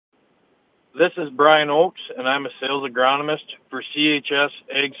This is Brian Oakes, and I'm a sales agronomist for CHS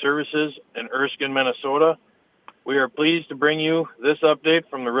Ag Services in Erskine, Minnesota. We are pleased to bring you this update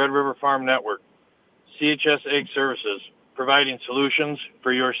from the Red River Farm Network. CHS Ag Services, providing solutions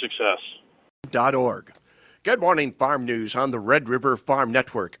for your success. .org. Good morning, Farm News on the Red River Farm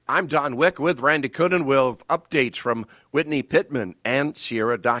Network. I'm Don Wick with Randy Coonan with updates from Whitney Pittman and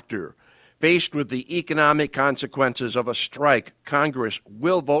Sierra Doctor. Faced with the economic consequences of a strike, Congress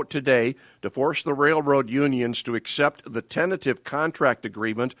will vote today to force the railroad unions to accept the tentative contract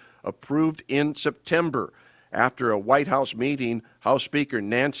agreement approved in September. After a White House meeting, House Speaker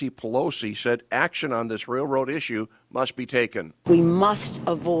Nancy Pelosi said action on this railroad issue must be taken. We must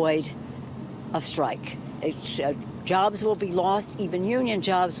avoid a strike. Jobs will be lost, even union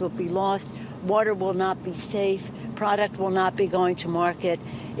jobs will be lost, water will not be safe, product will not be going to market.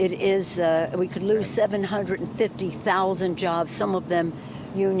 It is, we could lose 750,000 jobs, some of them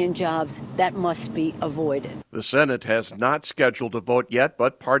union jobs. That must be avoided. The Senate has not scheduled a vote yet,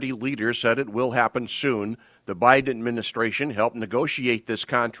 but party leaders said it will happen soon. The Biden administration helped negotiate this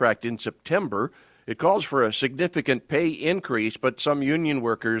contract in September. It calls for a significant pay increase, but some union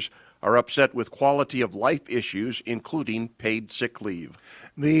workers are upset with quality of life issues, including paid sick leave.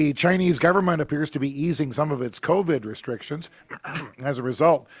 The Chinese government appears to be easing some of its COVID restrictions. As a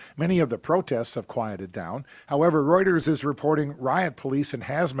result, many of the protests have quieted down. However, Reuters is reporting riot police in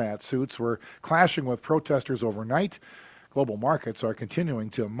hazmat suits were clashing with protesters overnight. Global markets are continuing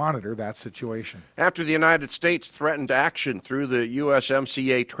to monitor that situation. After the United States threatened action through the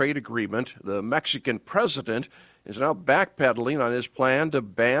USMCA trade agreement, the Mexican president is now backpedaling on his plan to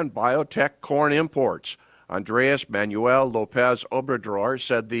ban biotech corn imports. Andres Manuel Lopez Obrador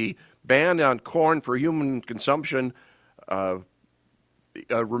said the ban on corn for human consumption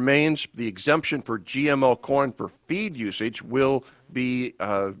remains. The exemption for GMO corn for feed usage will be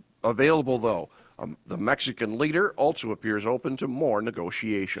available, though. The Mexican leader also appears open to more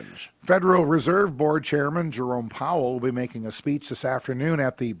negotiations. Federal Reserve Board Chairman Jerome Powell will be making a speech this afternoon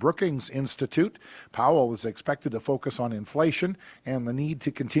at the Brookings Institute. Powell is expected to focus on inflation and the need to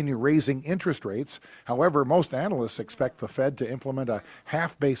continue raising interest rates. However, most analysts expect the Fed to implement a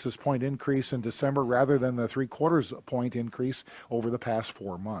half basis point increase in December rather than the 3/4 point increase over the past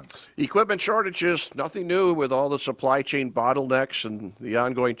 4 months. Equipment shortages, nothing new with all the supply chain bottlenecks and the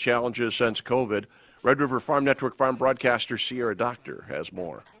ongoing challenges since COVID. Red River Farm Network farm broadcaster Sierra Doctor has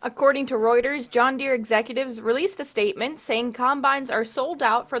more. According to Reuters, John Deere executives released a statement saying combines are sold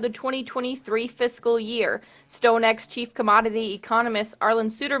out for the 2023 fiscal year. StoneX chief commodity economist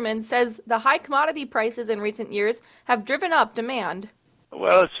Arlen Suderman says the high commodity prices in recent years have driven up demand.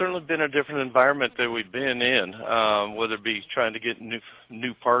 Well, it's certainly been a different environment that we've been in, whether it be trying to get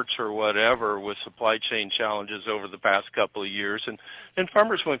new parts or whatever with supply chain challenges over the past couple of years. And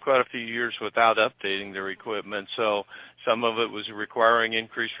farmers went quite a few years without updating their equipment, so some of it was requiring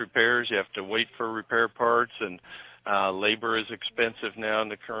increased repairs. You have to wait for repair parts, and labor is expensive now in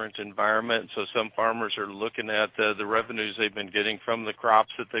the current environment. So some farmers are looking at the revenues they've been getting from the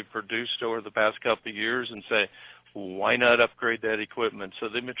crops that they've produced over the past couple of years and say, why not upgrade that equipment? So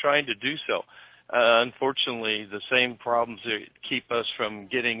they've been trying to do so. Unfortunately, the same problems that keep us from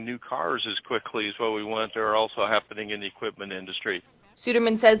getting new cars as quickly as what we want are also happening in the equipment industry.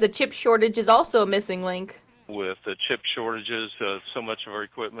 Suderman says the chip shortage is also a missing link. With the chip shortages, so much of our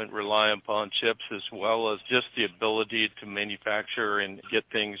equipment rely upon chips, as well as just the ability to manufacture and get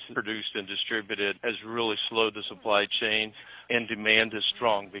things produced and distributed has really slowed the supply chain. And demand is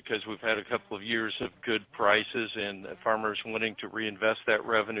strong because we've had a couple of years of good prices and farmers wanting to reinvest that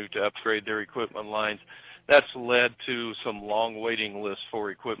revenue to upgrade their equipment lines. That's led to some long waiting lists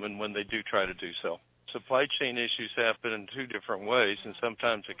for equipment when they do try to do so. Supply chain issues happen in two different ways, and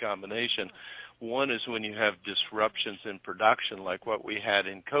sometimes a combination. One is when you have disruptions in production like what we had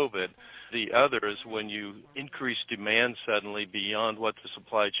in COVID. The other is when you increase demand suddenly beyond what the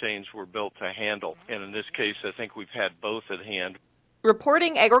supply chains were built to handle. And in this case, I think we've had both at hand.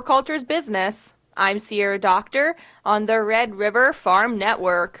 Reporting agriculture's business, I'm Sierra Doctor on the Red River Farm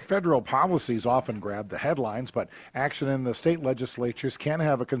Network. Federal policies often grab the headlines, but action in the state legislatures can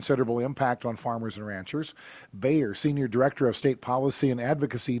have a considerable impact on farmers and ranchers. Bayer Senior Director of State Policy and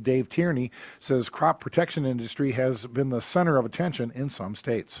Advocacy Dave Tierney says crop protection industry has been the center of attention in some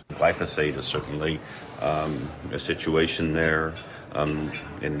states. Glyphosate is certainly a situation there.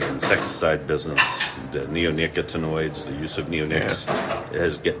 In the insecticide business, the neonicotinoids, the use of neonics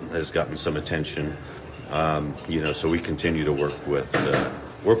has gotten some attention. So we continue to work with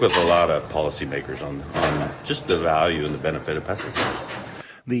a lot of policymakers on just the value and the benefit of pesticides.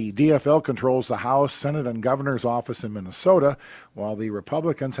 The DFL controls the House, Senate, and Governor's office in Minnesota, while the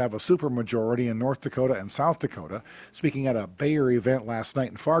Republicans have a supermajority in North Dakota and South Dakota. Speaking at a Bayer event last night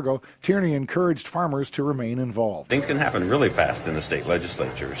in Fargo, Tierney encouraged farmers to remain involved. Things can happen really fast in the state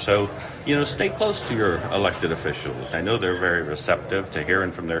legislature, so, stay close to your elected officials. I know they're very receptive to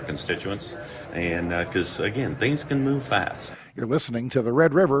hearing from their constituents, and because, again, things can move fast. You're listening to the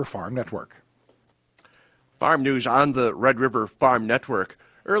Red River Farm Network. Farm news on the Red River Farm Network.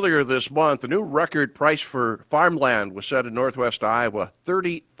 Earlier this month, a new record price for farmland was set in northwest Iowa,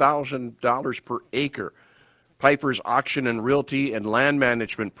 $30,000 per acre. Piper's Auction and Realty and Land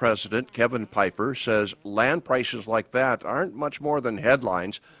Management President, Kevin Piper, says land prices like that aren't much more than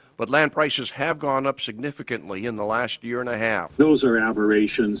headlines, but land prices have gone up significantly in the last year and a half. Those are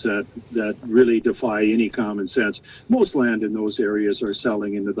aberrations that really defy any common sense. Most land in those areas are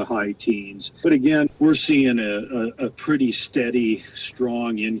selling into the high teens. But again, we're seeing a pretty steady,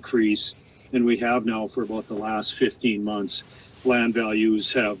 strong increase, and we have now for about the last 15 months. Land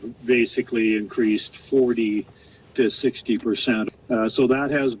values have basically increased 40 to 60%. So that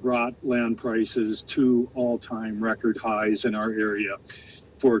has brought land prices to all-time record highs in our area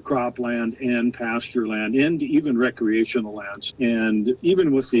for cropland and pasture land and even recreational lands. And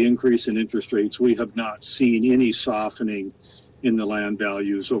even with the increase in interest rates, we have not seen any softening in the land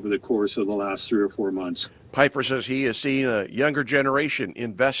values over the course of the last 3 or 4 months. Piper says he has seen a younger generation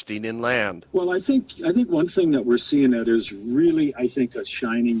investing in land. Well, I think one thing that we're seeing that is really, a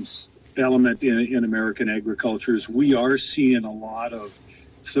shining element in American agriculture is we are seeing a lot of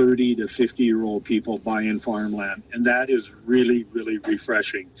 30 to 50-year-old people buying farmland, and that is really, really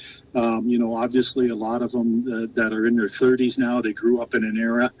refreshing. Obviously a lot of them that are in their 30s now, they grew up in an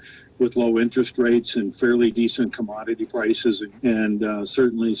era with low interest rates and fairly decent commodity prices, and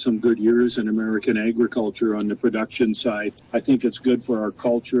certainly some good years in American agriculture on the production side. I think it's good for our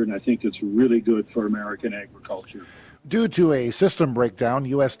culture, and I think it's really good for American agriculture. Due to a system breakdown,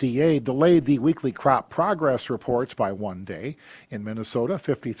 USDA delayed the weekly crop progress reports by 1 day. In Minnesota,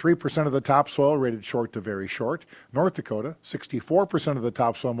 53% of the topsoil rated short to very short. North Dakota, 64% of the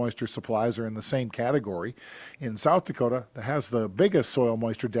topsoil moisture supplies are in the same category. In South Dakota, that has the biggest soil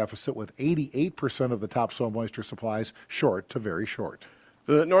moisture deficit with 88% of the topsoil moisture supplies short to very short.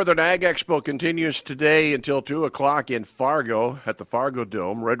 The Northern Ag Expo continues today until 2 o'clock in Fargo at the Fargo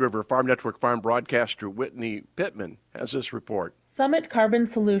Dome. Red River Farm Network farm broadcaster Whitney Pittman has this report. Summit Carbon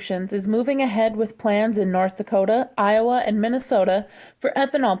Solutions is moving ahead with plans in North Dakota, Iowa, and Minnesota for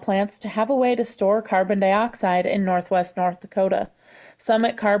ethanol plants to have a way to store carbon dioxide in northwest North Dakota.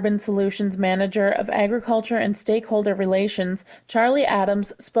 Summit Carbon Solutions Manager of Agriculture and Stakeholder Relations, Charlie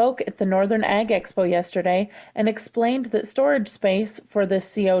Adams, spoke at the Northern Ag Expo yesterday and explained that storage space for this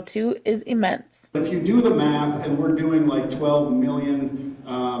CO2 is immense. If you do the math, and we're doing like 12 million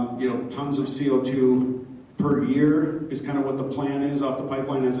tons of CO2 per year is kind of what the plan is off the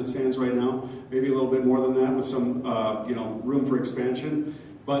pipeline as it stands right now, maybe a little bit more than that with some room for expansion.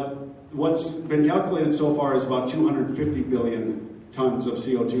 But what's been calculated so far is about 250 billion tons of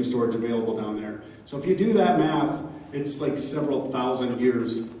CO2 storage available down there. So if you do that math, it's like several thousand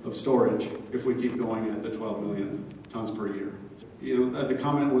years of storage if we keep going at the 12 million tons per year. The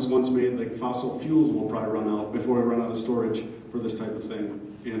comment was once made like fossil fuels will probably run out before we run out of storage for this type of thing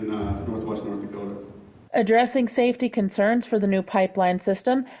in northwest North Dakota. Addressing safety concerns for the new pipeline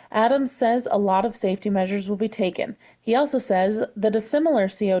system, Adams says a lot of safety measures will be taken. He also says that a similar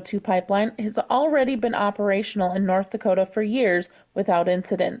CO2 pipeline has already been operational in North Dakota for years without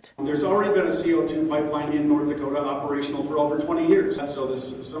incident. There's already been a CO2 pipeline in North Dakota operational for over 20 years. So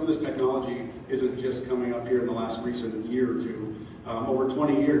some of this technology isn't just coming up here in the last recent year or two, over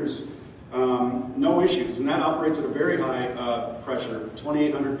 20 years. No issues, and that operates at a very high pressure,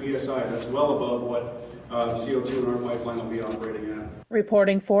 2,800 psi. That's well above what the CO2 in our pipeline will be operating at.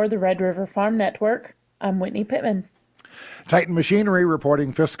 Reporting for the Red River Farm Network, I'm Whitney Pittman. Titan Machinery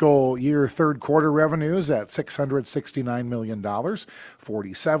reporting fiscal year third quarter revenues at $669 million,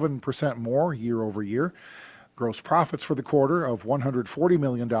 47% more year over year. Gross profits for the quarter of $140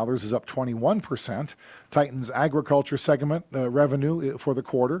 million is up 21%. Titan's agriculture segment revenue for the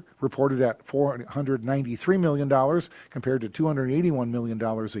quarter reported at $493 million compared to $281 million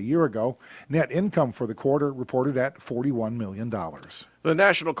a year ago. Net income for the quarter reported at $41 million. The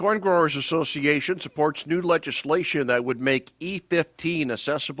National Corn Growers Association supports new legislation that would make E15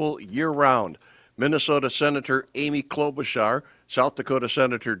 accessible year-round. Minnesota Senator Amy Klobuchar, South Dakota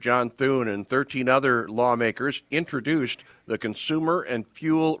Senator John Thune, and 13 other lawmakers introduced the Consumer and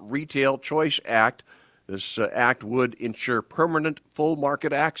Fuel Retail Choice Act. This act would ensure permanent full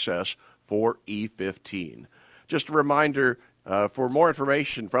market access for E15. Just a reminder, For more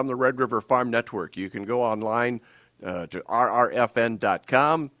information from the Red River Farm Network, you can go online to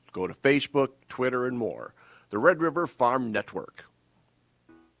rrfn.com, go to Facebook, Twitter, and more. The Red River Farm Network.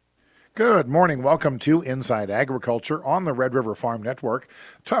 Good morning. Welcome to Inside Agriculture on the Red River Farm Network.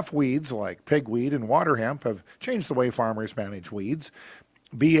 Tough weeds like pigweed and water hemp have changed the way farmers manage weeds.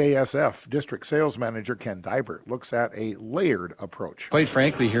 BASF District Sales Manager Ken Dibert looks at a layered approach. Quite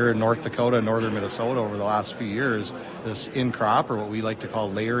frankly, here in North Dakota and northern Minnesota over the last few years, this in-crop, or what we like to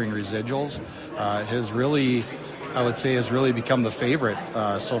call layering residuals, has really become the favorite,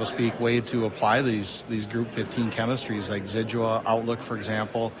 so to speak, way to apply these Group 15 chemistries like Zidua, Outlook, for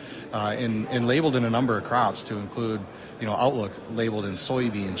example, and labeled in a number of crops to include, Outlook labeled in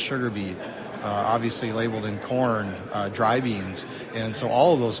soybean, sugar beet, obviously labeled in corn, dry beans. And so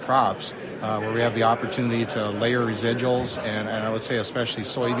all of those crops where we have the opportunity to layer residuals, and I would say especially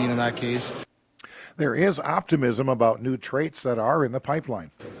soybean in that case. There is optimism about new traits that are in the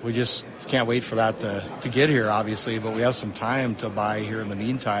pipeline. We just can't wait for that to get here, obviously, but we have some time to buy here in the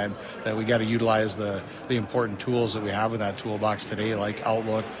meantime that we got to utilize the important tools that we have in that toolbox today, like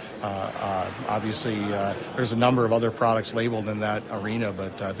Outlook. Obviously, there's a number of other products labeled in that arena,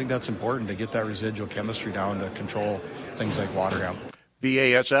 but I think that's important to get that residual chemistry down to control things like water hemp.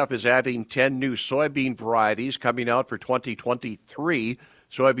 BASF is adding 10 new soybean varieties coming out for 2023.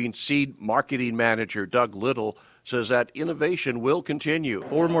 Soybean seed marketing manager Doug Little says that innovation will continue.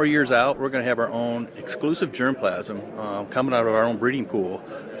 4 more years out, we're going to have our own exclusive germplasm coming out of our own breeding pool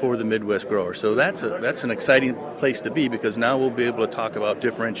for the Midwest growers. So that's an exciting place to be, because now we'll be able to talk about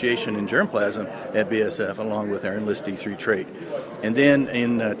differentiation in germplasm at BASF along with our Enlist D3 trait. And then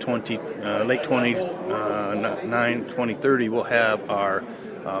in late 2030, we'll have our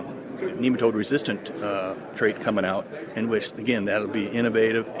nematode-resistant trait coming out, in which, again, that'll be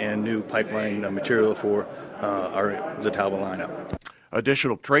innovative and new pipeline material for our Zetalva lineup.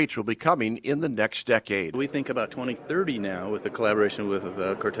 Additional traits will be coming in the next decade. We think about 2030 now with the collaboration with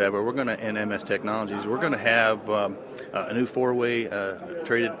Corteva and MS Technologies. We're going to have a new 4-way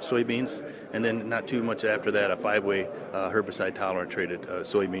traded soybeans, and then not too much after that, a 5-way herbicide-tolerant traded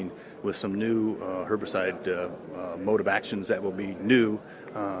soybean with some new herbicide mode of actions that will be new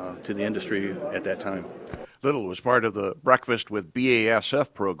to the industry at that time. Little was part of the Breakfast with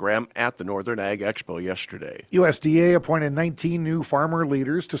BASF program at the Northern Ag Expo yesterday. USDA appointed 19 new farmer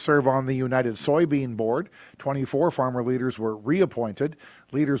leaders to serve on the United Soybean Board. 24 farmer leaders were reappointed.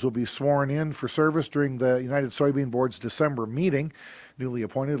 Leaders will be sworn in for service during the United Soybean Board's December meeting. Newly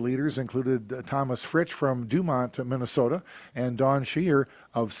appointed leaders included Thomas Fritsch from Dumont, Minnesota, and Don Shear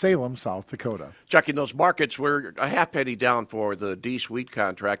of Salem, South Dakota. Checking those markets, we're a half penny down for the Dees wheat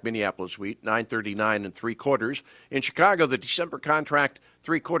contract, Minneapolis wheat, $9.39 3/4. In Chicago, the December contract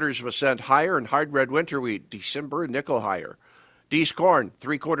 3/4 cent higher, and hard red winter wheat, December, nickel higher. Dees corn,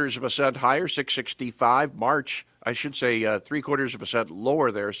 3/4 cent higher, $6.65. March, I should say 3/4 cent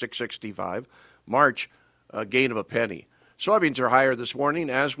lower there, $6.65. March, a gain of a penny. Soybeans are higher this morning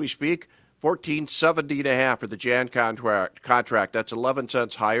as we speak, $14.70.5 for the Jan contract. That's 11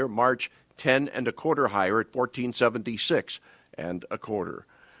 cents higher. March, 10 1/4 higher at $14.76 1/4.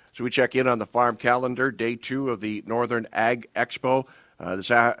 So we check in on the farm calendar, day 2 of the Northern Ag Expo.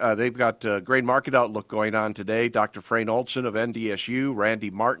 They've got a grain market outlook going on today. Dr. Frayne Olson of NDSU, Randy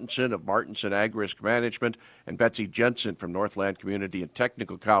Martinson of Martinson Ag Risk Management, and Betsy Jensen from Northland Community and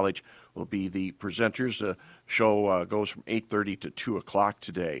Technical College will be the presenters. The show goes from 8:30 to 2 o'clock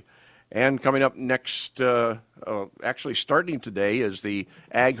today. And coming up next, actually starting today, is the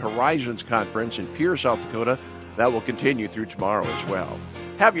Ag Horizons Conference in Pierre, South Dakota. That will continue through tomorrow as well.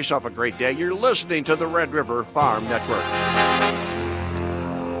 Have yourself a great day. You're listening to the Red River Farm Network.